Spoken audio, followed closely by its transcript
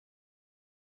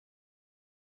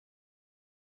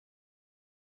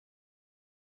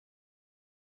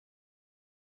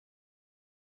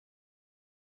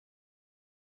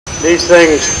These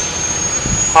things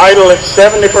idle at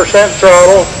 70%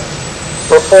 throttle,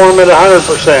 perform at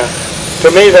 100%. To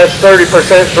me, that's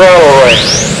 30% throttle rate.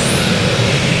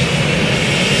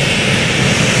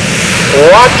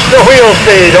 Watch the wheel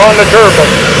speed on the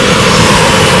turbine.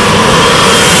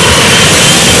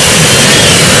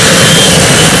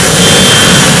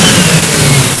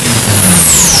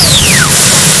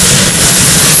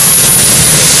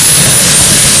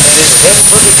 Headed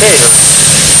for Decatur.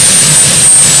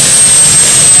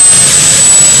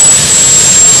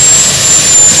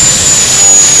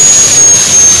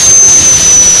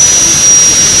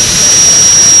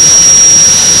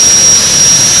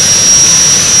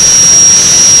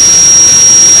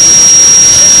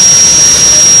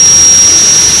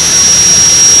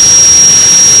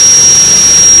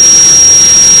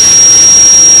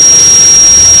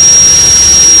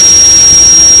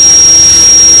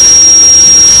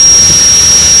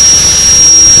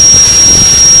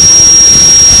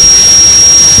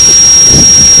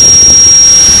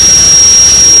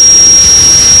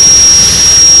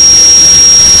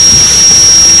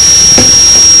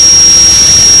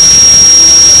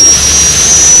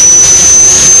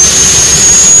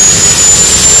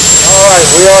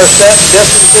 We are set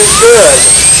distance is good.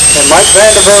 And Mike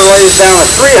Vandeveer lays down a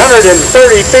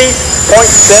 330 feet,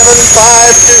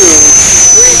 .752,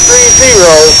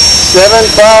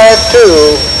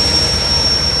 330.752.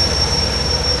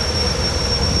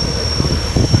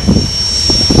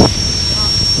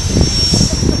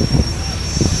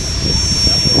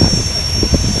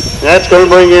 That's going to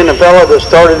bring in a fellow that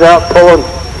started out pulling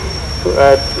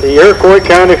at the Iroquois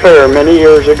County Fair many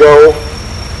years ago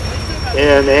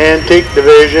in the antique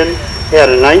division. He had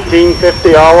a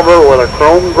 1950 Oliver with a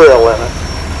chrome grill in it.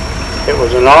 It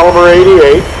was an Oliver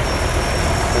 88,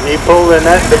 and he pulled in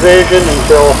that division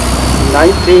until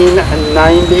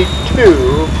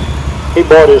 1992. He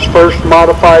bought his first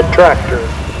modified tractor.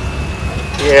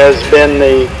 He has been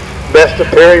the best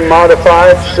appearing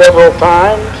modified several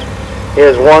times. He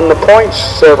has won the points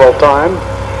several times,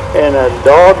 and a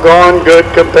doggone good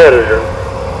competitor.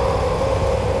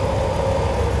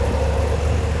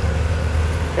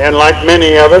 And like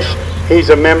many of us, he's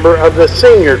a member of the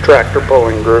senior tractor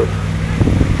pulling group.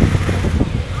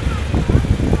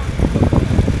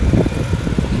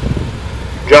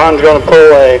 John's going to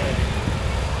pull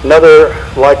another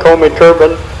Lycoming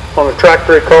turbine on a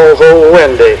tractor he calls Old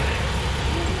Windy.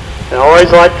 And I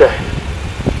always like to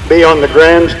be on the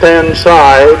grandstand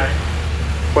side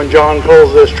when John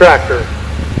pulls this tractor.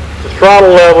 The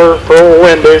throttle lever for Old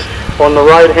Windy's on the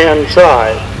right hand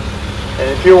side. And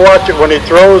if you watch it, when he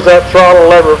throws that throttle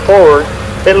lever forward,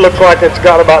 it looks like it's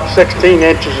got about 16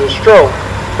 inches of stroke.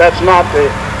 That's not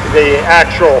the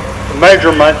actual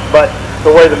measurement, but the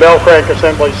way the bell crank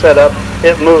assembly is set up,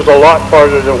 it moves a lot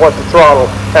farther than what the throttle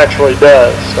actually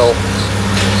does. So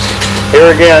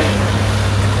here again,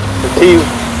 the T-53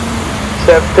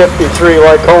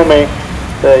 Lycoming,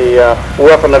 the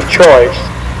weapon of choice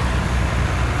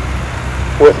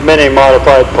with many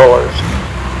modified pullers.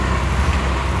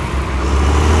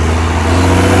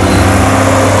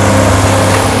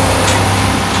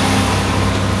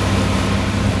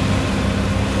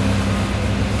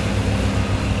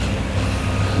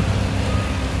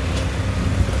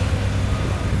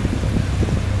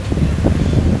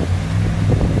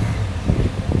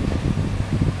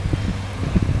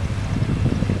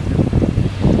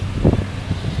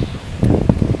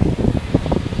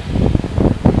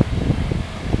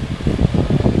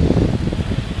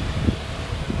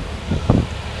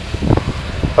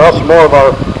 Some more of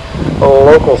our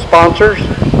local sponsors: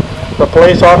 the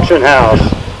Place Auction House,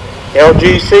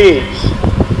 LG Seeds,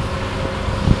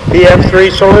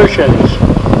 PF3 Solutions,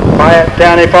 Piatt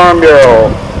County Farm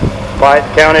Bureau,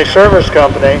 Piatt County Service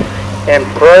Company, and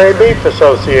Prairie Beef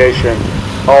Association,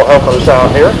 all helping us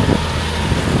out here.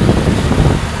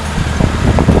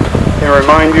 And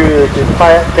remind you that the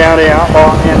Piatt County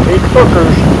Outlaw Antique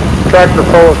Bookers tractor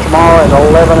pull is tomorrow at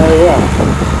 11 a.m.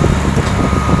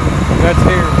 That's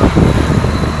here.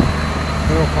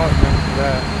 We don't cost them for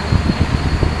that.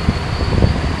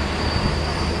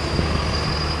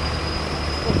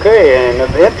 Okay, and of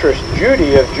interest,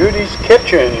 Judy of Judy's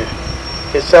Kitchen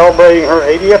is celebrating her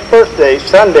 80th birthday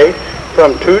Sunday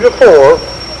from 2 to 4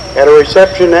 at a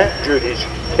reception at Judy's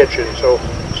Kitchen. So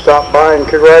stop by and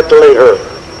congratulate her.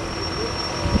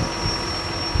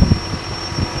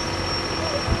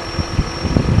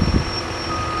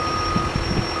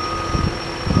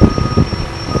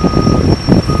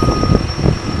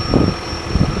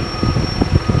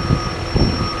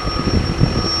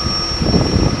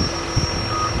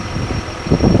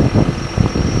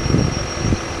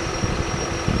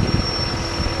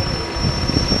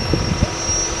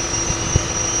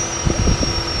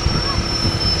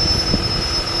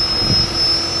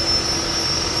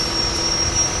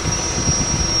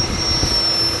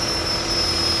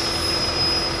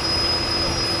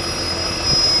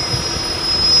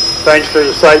 Thanks to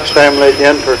the Sites family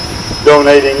again for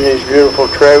donating these beautiful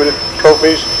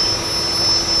trophies.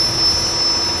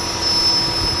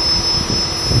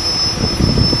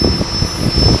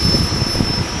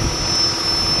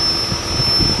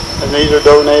 And these are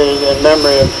donated in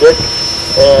memory of Dick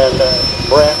and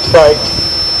Brant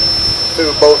Sites,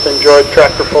 who both enjoyed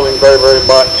tractor pulling very, very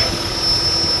much.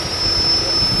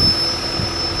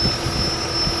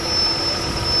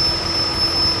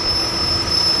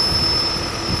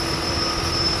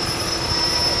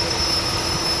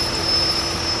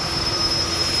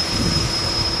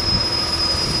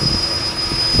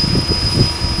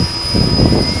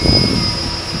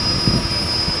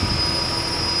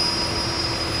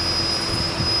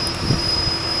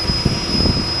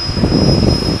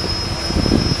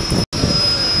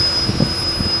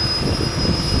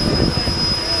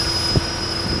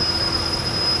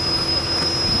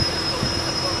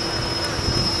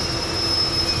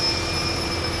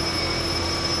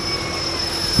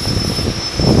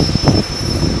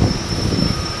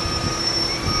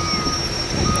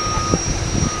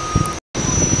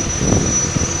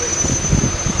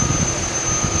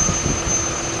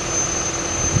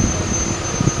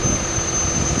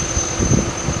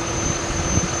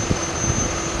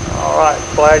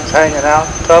 Flags hanging out.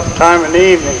 Tough time in the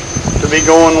evening to be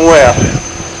going west,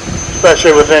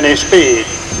 especially with any speed.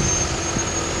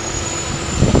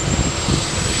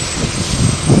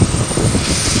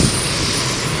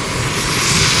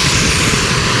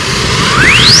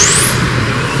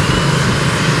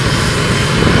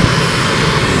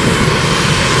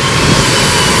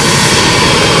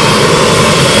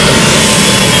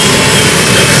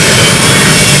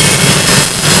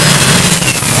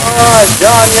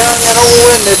 John Young and Old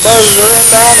Windy Buzz are in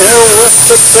downhill with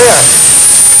success.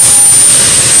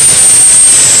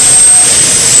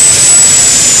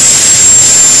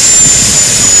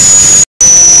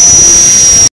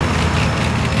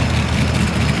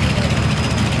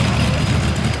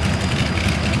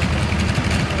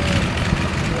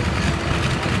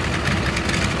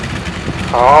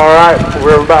 All right,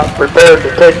 we're about prepared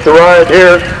to take the ride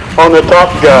here on the Top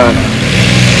Gun.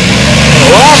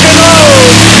 Rock and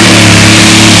roll!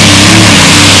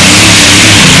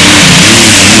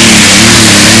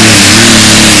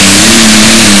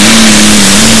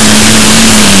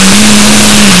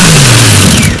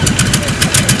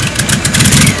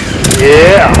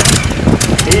 Yeah,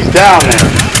 he's down there.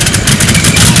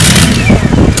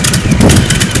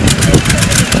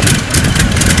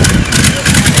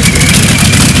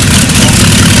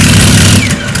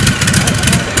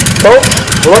 Folks,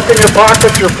 look in your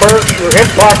pocket, your purse, your hip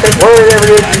pocket,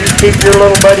 wherever it is you keep your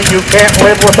little buddy you can't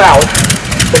live without.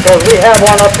 Because we have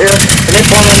one up here, and this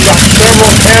one has got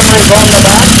several cameras on the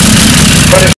back.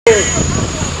 But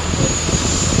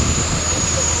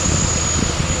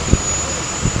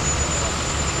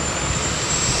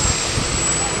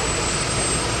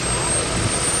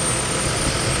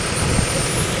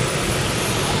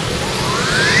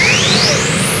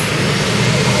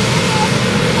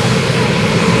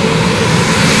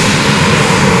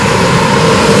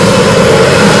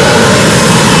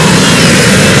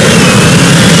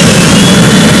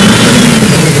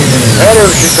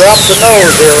if she dropped the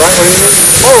nose here right when you need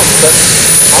to close, but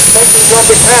I think he's going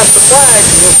to be past the flag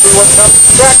and we'll see what comes to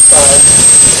track side.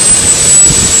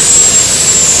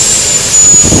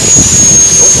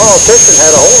 No politician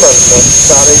had a hold of it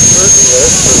about 8:30 there,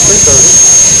 or 3:30.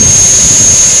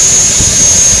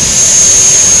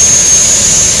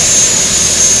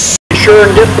 Be sure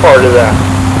and get part of that.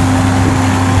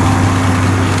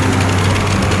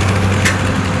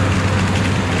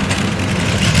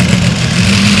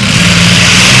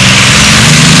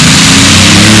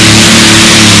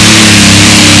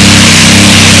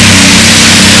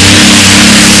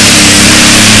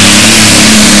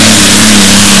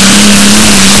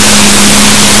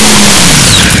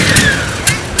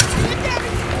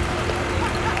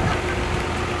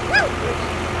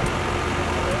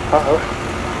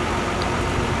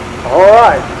 All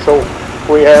right, so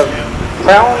we have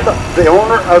found the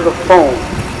owner of the phone,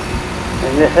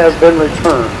 and it has been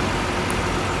returned.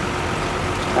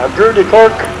 Now, Drew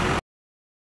DeClerck